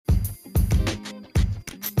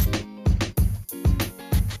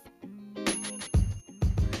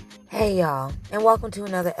Hey y'all, and welcome to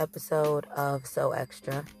another episode of So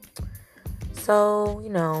Extra. So,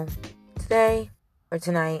 today or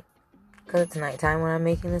tonight, because it's nighttime when I'm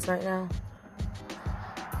making this right now,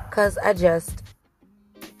 because I just,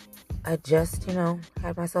 had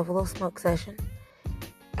myself a little smoke session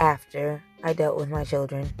after I dealt with my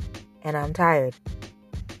children, and I'm tired.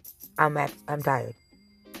 I'm tired.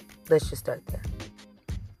 Let's just start there.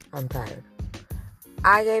 I'm tired.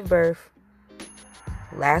 I gave birth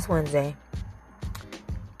last Wednesday,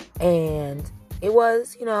 and it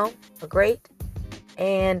was, a great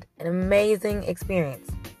and an amazing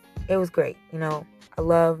experience. It was great. I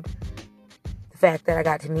loved the fact that I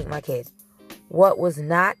got to meet my kids. What was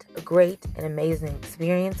not a great and amazing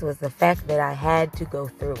experience was the fact that I had to go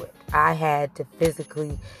through it. I had to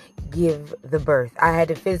physically give the birth. I had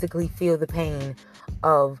to physically feel the pain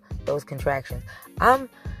of those contractions.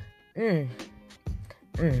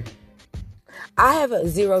 I have a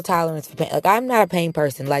zero tolerance for pain. I'm not a pain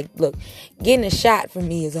person. Look, getting a shot for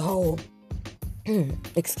me is a whole...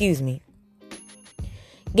 excuse me.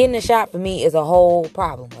 Getting a shot for me is a whole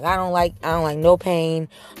problem. I don't like no pain.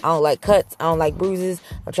 I don't like cuts. I don't like bruises.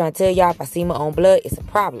 I'm trying to tell y'all, if I see my own blood, it's a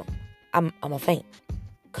problem. I'm a faint.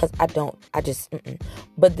 Because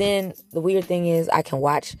But then, the weird thing is, I can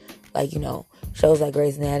watch, shows like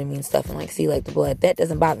Grey's Anatomy and stuff and, see, the blood. That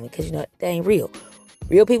doesn't bother me because, that ain't real.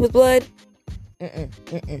 Real people's blood... I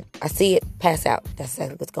see it, pass out. That's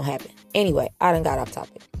exactly what's gonna happen. Anyway, I done got off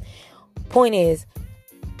topic. Point is,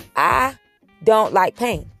 I don't like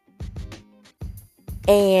pain.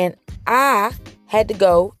 And I had to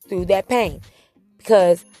go through that pain.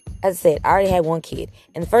 Because, as I said, I already had one kid.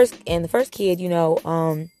 And the first kid, it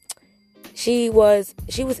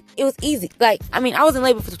was easy. I was in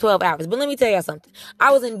labor for 12 hours. But let me tell y'all something.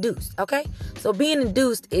 I was induced, okay? So being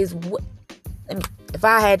induced is what... if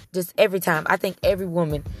I had just every time, I think every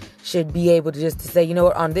woman should be able to say, you know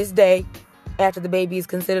what, on this day, after the baby is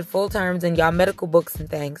considered full terms in y'all medical books and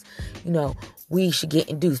things, we should get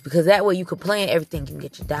induced. Because that way you can plan everything. You can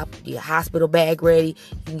get your hospital bag ready.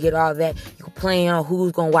 You can get all that. You can plan on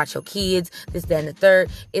who's going to watch your kids, this, that, and the third.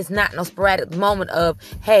 It's not no sporadic moment of,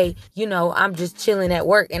 hey, I'm just chilling at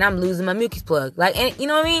work and I'm losing my mucus plug. You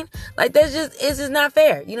know what I mean? It's just not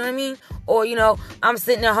fair. You know what I mean? Or, I'm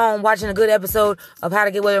sitting at home watching a good episode of How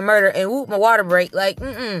to Get Away with Murder and whoop, my water break.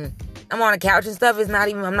 I'm on a couch and stuff. I'm not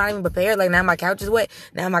even prepared. Now my couch is wet.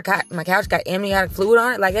 Now my couch got amniotic fluid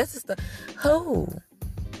on it. That's just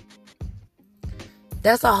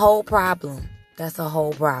that's a whole problem. That's a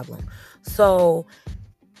whole problem. So,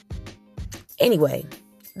 anyway,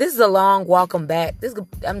 this is a long welcome back. I'm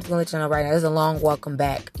just gonna let you know right now. This is a long welcome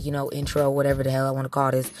back, intro, whatever the hell I want to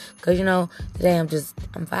call this. Because, today I'm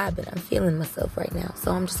vibing. I'm feeling myself right now.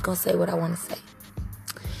 So I'm just gonna say what I want to say.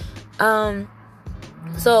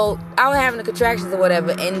 So I was having the contractions or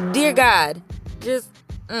whatever, and dear God,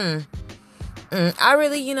 I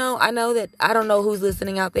really, I know that I don't know who's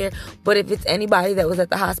listening out there, but if it's anybody that was at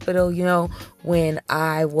the hospital, when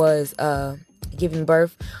I was giving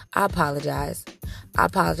birth, I apologize. I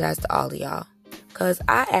apologize to all of y'all, because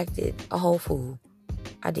I acted a whole fool.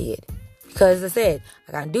 I did. Because as I said,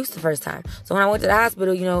 I got induced the first time. So when I went to the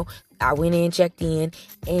hospital, I went in, checked in,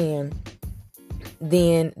 and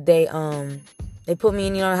then they put me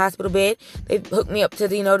in, the hospital bed. They hooked me up to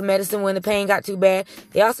the, the medicine when the pain got too bad.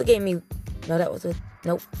 They also gave me, nope,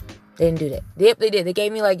 they didn't do that. Yep, they did. They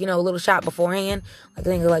gave me, a little shot beforehand. I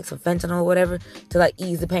think some fentanyl or whatever to,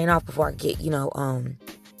 ease the pain off before I get, epidural.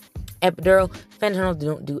 Fentanyl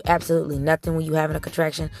don't do absolutely nothing when you having a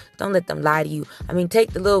contraction. Don't let them lie to you.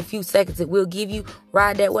 Take the little few seconds it will give you,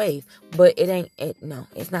 ride that wave. But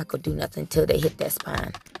it's not going to do nothing until they hit that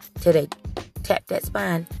spine. Till they tap that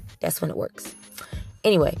spine, that's when it works.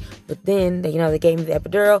 Anyway, but then, they gave me the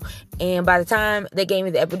epidural, and by the time they gave me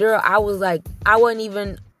the epidural, I wasn't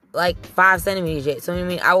even, 5 centimeters yet. So,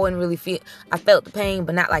 I wouldn't really I felt the pain,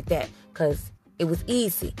 but not like that, because it was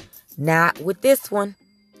easy. Not with this one.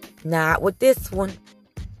 I was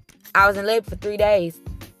in labor for 3 days,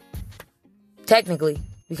 technically,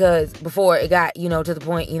 because before it got, to the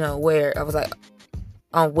point, where I was,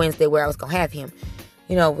 on Wednesday, where I was going to have him.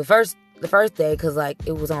 The first day, because,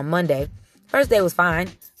 it was on Monday. First day was fine.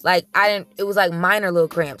 It was minor little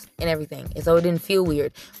cramps and everything. And so it didn't feel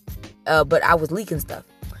weird. But I was leaking stuff.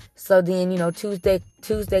 So then,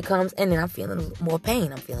 Tuesday comes and then I'm feeling more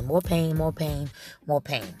pain. I'm feeling more pain.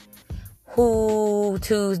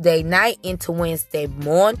 Tuesday night into Wednesday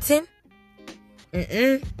morning.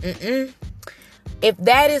 If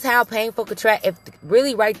that is how painful if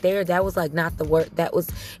really right there, that was not the word. That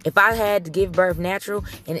was, if I had to give birth natural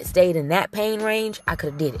and it stayed in that pain range, I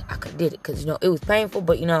could have did it. Because, it was painful,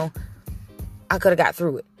 but, I could have got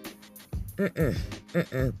through it.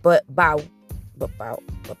 But by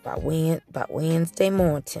Wednesday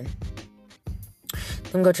morning,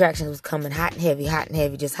 them contractions was coming hot and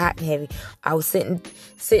heavy, just hot and heavy. I was sitting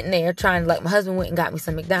there trying to, like, my husband went and got me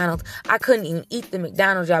some McDonald's. I couldn't even eat the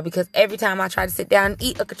McDonald's, y'all, because every time I tried to sit down and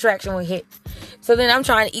eat, a contraction would hit. So then I'm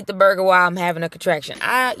trying to eat the burger while I'm having a contraction.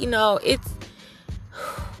 It's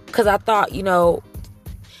because I thought,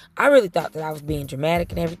 I really thought that I was being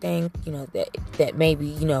dramatic and everything, that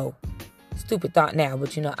maybe, stupid thought now,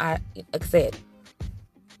 but, like I said,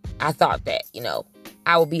 I thought that,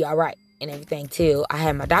 I would be all right and everything till I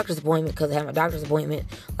had my doctor's appointment, because I had my doctor's appointment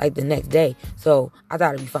like the next day. So I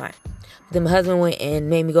thought it'd be fine. Then my husband went and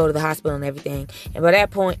made me go to the hospital and everything. And by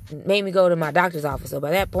that point, made me go to my doctor's office. So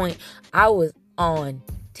by that point, I was on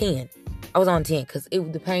 10. I was on 10 because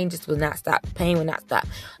the pain just would not stop. The pain would not stop.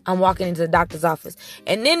 I'm walking into the doctor's office.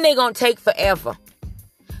 And then they gonna take forever.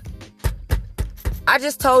 I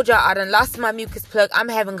just told y'all I done lost my mucus plug. I'm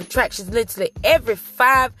having contractions literally every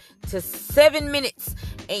 5 to 7 minutes.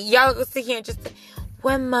 And y'all gonna sit here and just say,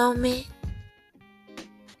 one moment,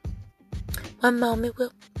 ma'am.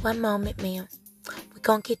 We're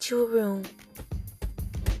gonna get you a room.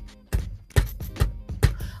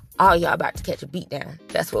 All y'all about to catch a beat down.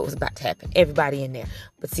 That's what was about to happen. Everybody in there.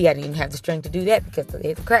 But see, I didn't even have the strength to do that because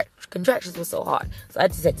the contractions were so hard. So I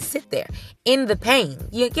just had to sit there in the pain.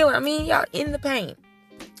 You get what I mean, y'all? In the pain.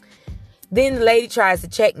 Then the lady tries to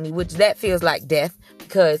check me, which that feels like death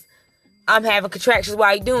because I'm having contractions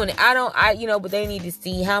while you're doing it. But they need to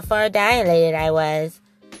see how far dilated I was.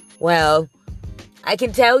 Well, I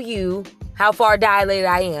can tell you how far dilated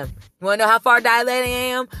I am. You want to know how far dilated I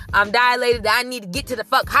am? I'm dilated. I need to get to the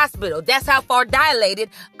hospital. That's how far dilated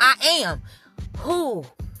I am.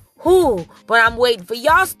 But I'm waiting for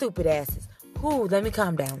y'all stupid asses. Let me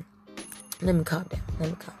calm down.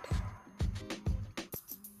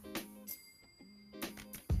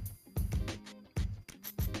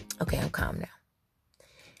 Okay, I'm calm now.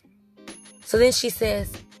 So then she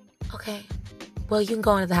says, okay, well, you can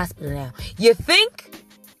go into the hospital now. You think?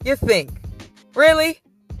 Really?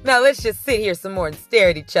 Now let's just sit here some more and stare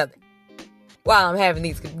at each other while I'm having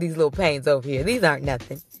these little pains over here. These aren't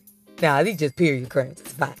nothing. Nah, these just period cramps.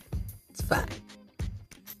 It's fine.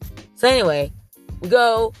 So anyway, we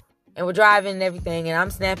go and we're driving and everything, and I'm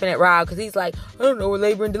snapping at Rob because he's like, I don't know where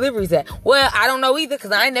labor and delivery's at. Well, I don't know either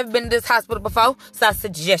because I ain't never been to this hospital before, so I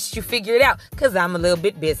suggest you figure it out because I'm a little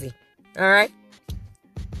bit busy. All right?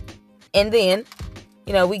 And then,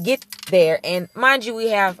 we get there, and mind you, we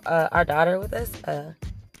have our daughter with us,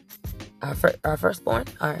 our firstborn,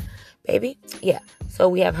 our baby. Yeah. So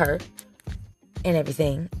we have her and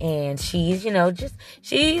everything. And she's,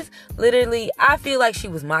 she's literally, I feel like she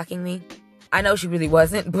was mocking me. I know she really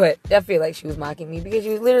wasn't, but I feel like she was mocking me because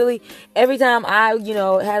she was literally, every time I,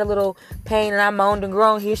 had a little pain and I moaned and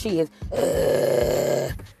groaned, here she is.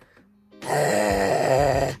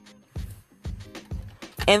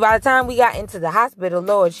 And by the time we got into the hospital,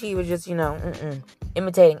 Lord, she was just,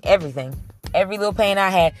 imitating everything. Every little pain I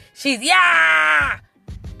had, she's, yeah!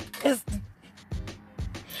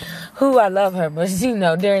 I love her, but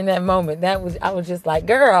during that moment, I was just like,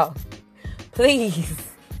 girl, please.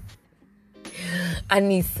 I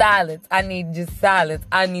need silence. I need just silence.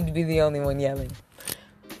 I need to be the only one yelling.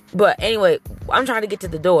 But anyway, I'm trying to get to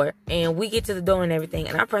the door, and we get to the door and everything,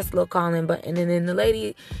 and I press the little calling button, and then the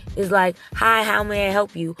lady is like, hi, how may I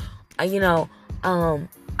help you?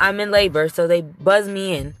 I'm in labor, so they buzz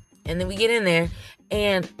me in. And then we get in there,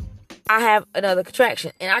 and I have another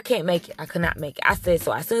contraction, and I can't make it. I could not make it. I said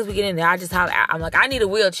so. As soon as we get in there, I just holler out. I'm like, I need a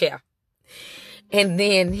wheelchair. And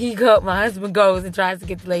then my husband goes and tries to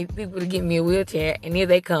get the people to get me a wheelchair, and here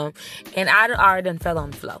they come. And I already done fell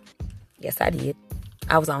on the floor. Yes, I did.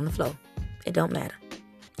 I was on the floor. It don't matter.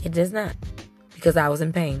 It does not. Because I was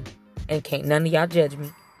in pain. And can't none of y'all judge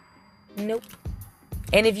me. Nope.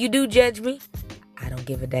 And if you do judge me, I don't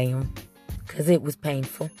give a damn. Because it was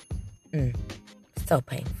painful. So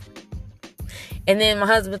painful. And then my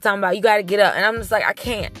husband talking about, you got to get up. And I'm just like, I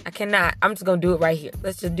cannot. I'm just going to do it right here.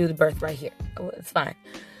 Let's just do the birth right here. It's fine.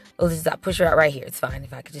 Let's just push her out right here. It's fine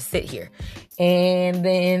if I could just sit here. And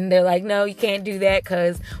then they're like, no, you can't do that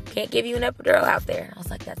because we can't give you an epidural out there. And I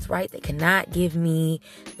was like, that's right. They cannot give me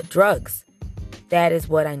the drugs. That is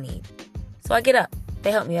what I need. So I get up.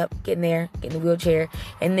 They help me up, get in there, get in the wheelchair.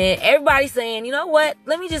 And then everybody's saying, you know what?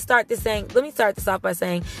 Let me start this off by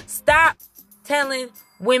saying, stop telling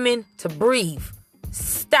women to breathe.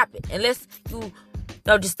 Stop it. Just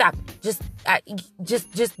stop it.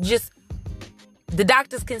 Just, the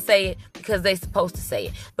doctors can say it because they're supposed to say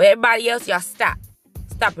it. But everybody else, y'all stop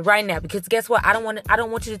Stop it right now. Because guess what? I don't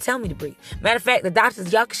want you to tell me to breathe. Matter of fact, the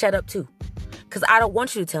doctors, y'all can shut up too. Because I don't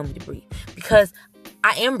want you to tell me to breathe. Because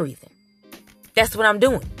I am breathing. That's what I'm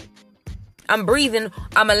doing. I'm breathing.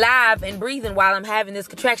 I'm alive and breathing while I'm having this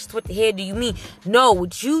contractions. What the hell do you mean? No,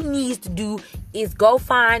 what you need to do is go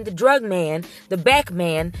find the drug man, the back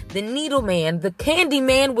man, the needle man, the candy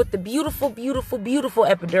man with the beautiful, beautiful, beautiful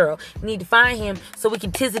epidural. You need to find him so we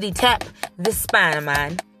can tizzity tap this spine of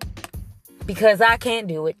mine. Because I can't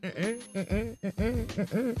do it.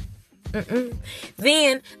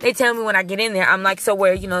 Then they tell me when I get in there, I'm like, so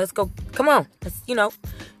where, let's go. Come on. Let's,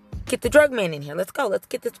 get the drug man in here. Let's go. Let's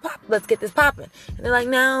get this popping. And they're like,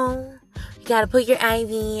 no, you got to put your IV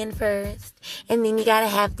in first. And then you got to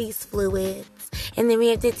have these fluids. And then we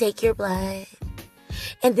have to take your blood.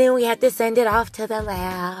 And then we have to send it off to the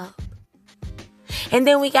lab. And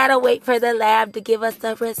then we got to wait for the lab to give us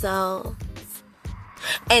the results.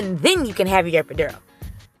 And then you can have your epidural.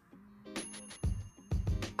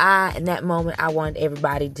 In that moment, I wanted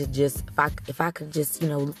everybody to just, if I could just,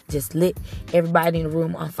 just lit everybody in the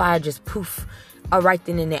room on fire, just poof. Right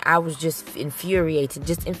then and there, I was just infuriated.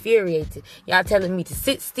 Y'all telling me to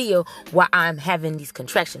sit still while I'm having these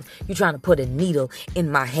contractions. You trying to put a needle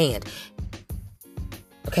in my hand.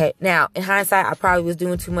 Okay, now, in hindsight, I probably was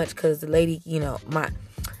doing too much because the lady,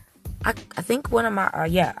 I think one of my,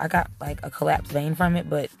 I got like a collapsed vein from it,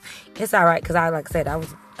 but it's all right because like I said, I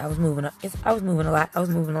was moving up. I was moving a lot. And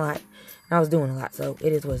I was doing a lot. So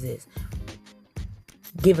it is what it is.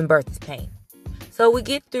 Giving birth is pain. So we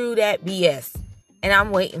get through that BS and I'm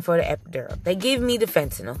waiting for the epidural. They give me the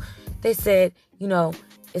fentanyl. They said,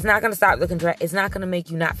 it's not going to stop the it's not going to make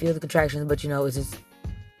you not feel the contractions, but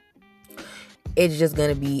it's just going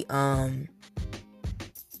to be,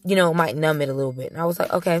 it might numb it a little bit. And I was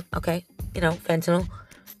like, okay, fentanyl.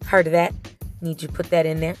 Heard of that. Need you to put that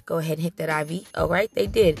in there. Go ahead and hit that IV. All right, they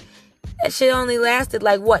did. That shit only lasted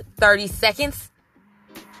 30 seconds?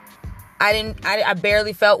 I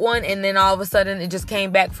barely felt one, and then all of a sudden it just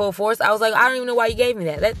came back full force. I was like, I don't even know why you gave me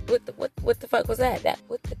that. What the fuck was that?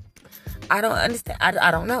 I don't understand.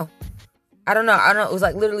 I don't know. I don't know. It was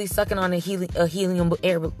like literally sucking on a helium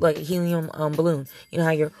air, like a helium balloon. You know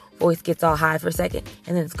how your voice gets all high for a second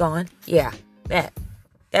and then it's gone? Yeah,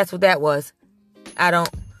 that's what that was. I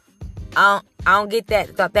don't get that.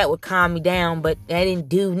 I thought that would calm me down, but that didn't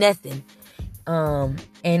do nothing. And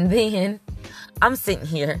then I'm sitting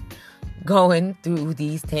here going through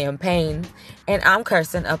these campaigns and I'm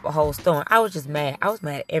cursing up a whole storm. I was just mad. I was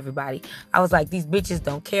mad at everybody. I was like, these bitches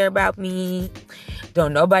don't care about me.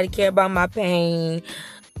 Don't nobody care about my pain.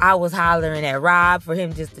 I was hollering at Rob for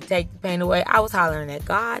him just to take the pain away. I was hollering at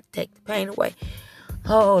God to take the pain away.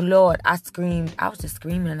 Oh, Lord. I screamed. I was just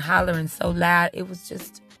screaming and hollering so loud. It was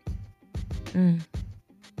just... When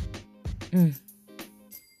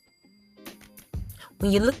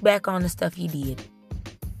you look back on the stuff you did,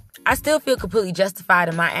 I still feel completely justified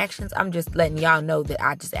in my actions. I'm just letting y'all know that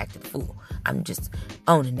I just acted a fool. I'm just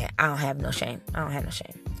owning that. I don't have no shame.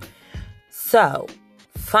 So,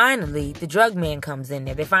 finally, the drug man comes in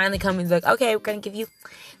there. They finally come in and like, okay, we're going to give you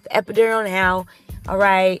the epidural now. All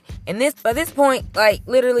right. And by this point,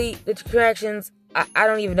 literally, the contractions, I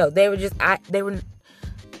don't even know. They were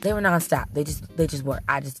nonstop. They just were.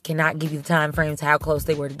 I just cannot give you the time frames, how close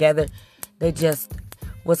they were together. They just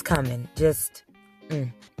was coming.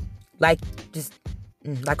 Like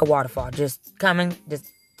a waterfall, just coming, just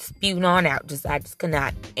spewing on out. I just could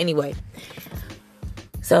not. Anyway,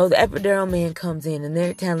 so the epidural man comes in and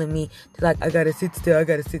they're telling me, I gotta sit still. I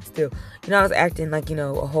was acting like,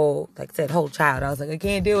 a whole, like I said, whole child. I was like, I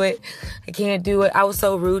can't do it. I was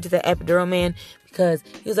so rude to the epidural man because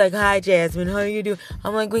he was like, hi, Jasmine, how you doing?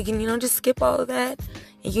 I'm like, we can, just skip all of that.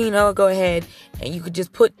 And, go ahead and you could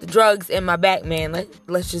just put the drugs in my back, man.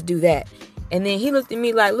 Let's just do that. And then he looked at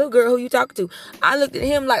me like, little girl, who you talking to? I looked at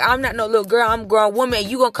him like, I'm not no little girl. I'm a grown woman.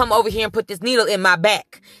 And you going to come over here and put this needle in my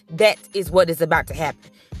back. That is what is about to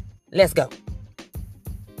happen. Let's go.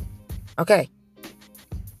 Okay.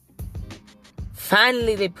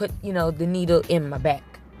 Finally, they put, the needle in my back.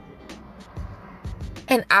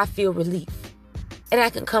 And I feel relief. And I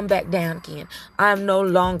can come back down again. I'm no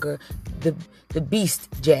longer the beast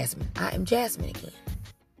Jasmine. I am Jasmine again.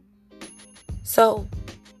 So...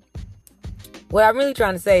 what I'm really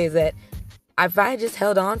trying to say is that if I just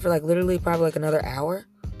held on for literally probably another hour,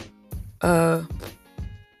 if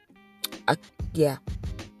I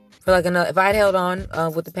had held on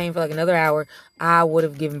with the pain for another hour, I would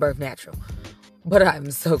have given birth natural. But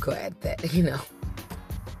I'm so glad that,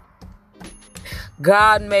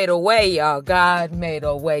 God made a way, y'all. God made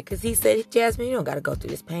a way. Because he said, Jasmine, you don't got to go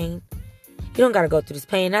through this pain. You don't got to go through this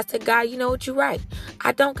pain. And I said, God, you know what? You're right.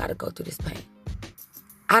 I don't got to go through this pain.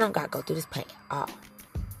 I don't got to go through this pain at all.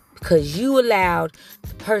 Because you allowed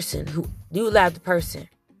the person who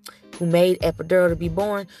made epidural to be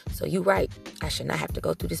born. So you're right. I should not have to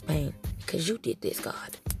go through this pain. Because you did this,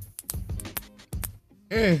 God.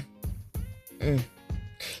 Then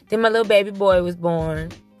my little baby boy was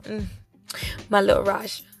born. My little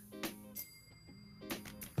Raja.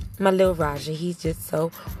 He's just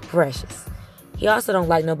so precious. He also don't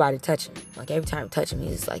like nobody touching him. Like every time he touch him,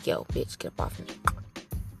 he's like, yo, bitch, get up off of me.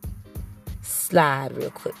 Slide real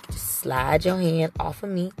quick. Just slide your hand off of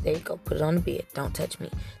me. There you go. Put it on the bed. Don't touch me.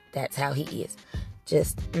 That's how he is.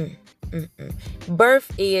 Just,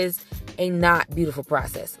 Birth is a not beautiful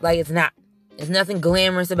process. Like, it's not. There's nothing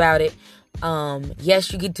glamorous about it.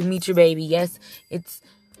 Yes, you get to meet your baby. Yes, it's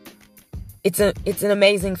an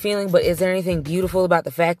amazing feeling, but is there anything beautiful about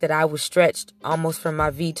the fact that I was stretched almost from my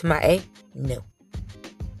V to my A? No.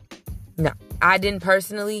 I didn't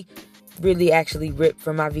personally really actually rip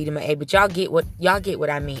from my V to my A, but y'all get what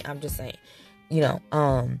I mean. I'm just saying.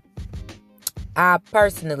 I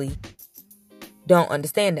personally don't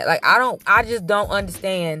understand that. Like, I just don't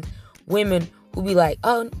understand women who be like,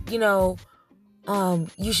 oh,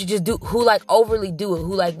 you should just who like overly do it,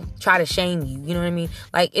 who like try to shame you. You know what I mean?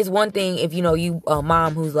 Like, it's one thing if, you a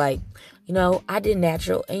mom who's like, I did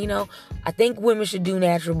natural and, I think women should do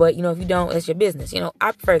natural, but, if you don't, it's your business.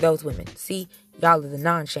 I prefer those women. See, y'all are the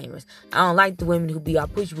non-shamers. I don't like the women who be all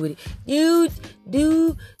pushy with it. You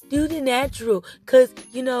do the natural, cause,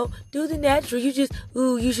 do the natural. You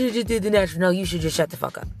should have just did the natural. No, you should just shut the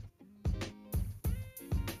fuck up.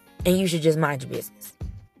 And you should just mind your business.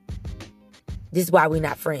 This is why we're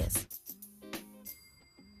not friends.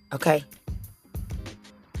 Okay?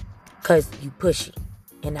 Cause you pushy.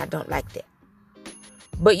 And I don't like that.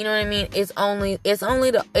 But you know what I mean? It's only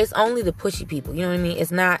the pushy people. You know what I mean?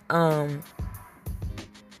 It's not,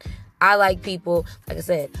 I like people, like I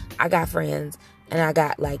said, I got friends, and I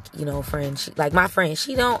got friends, my friend,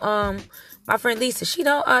 my friend Lisa, she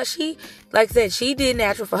like I said, she did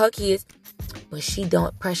natural for her kids, but she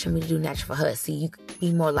don't pressure me to do natural for her. See, you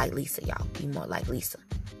be more like Lisa, y'all. Be more like Lisa.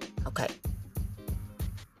 Okay?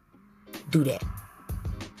 Do that.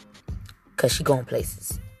 Because she going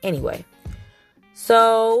places. Anyway.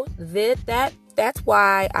 So, that's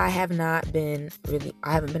why I haven't been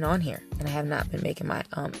on here. And I have not been making my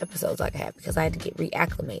episodes like I have. Because I had to get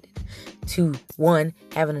reacclimated to, one,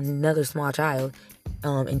 having another small child.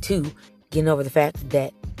 And two, getting over the fact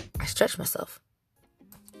that I stretch myself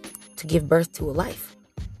to give birth to a life.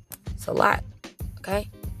 It's a lot. Okay?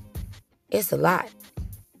 It's a lot.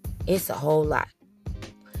 It's a whole lot.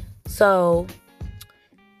 So,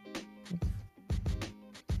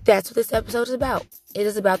 that's what this episode is about. It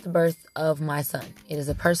is about the birth of my son. It is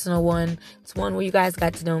a personal one. It's one where you guys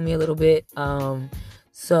got to know me a little bit.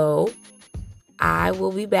 So, I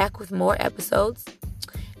will be back with more episodes.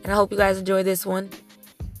 And I hope you guys enjoy this one.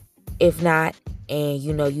 If not, and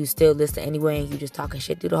you still listen anyway and you just talking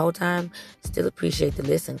shit through the whole time, still appreciate the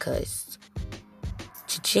listen, cause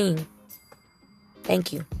cha-ching.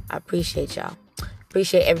 Thank you. I appreciate y'all.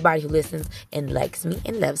 Appreciate everybody who listens and likes me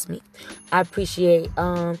and loves me. I appreciate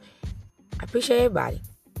everybody.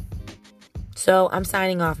 So I'm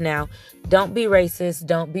signing off now. Don't be racist,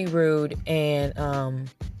 don't be rude, and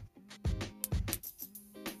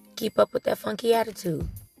keep up with that funky attitude.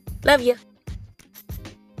 Love ya.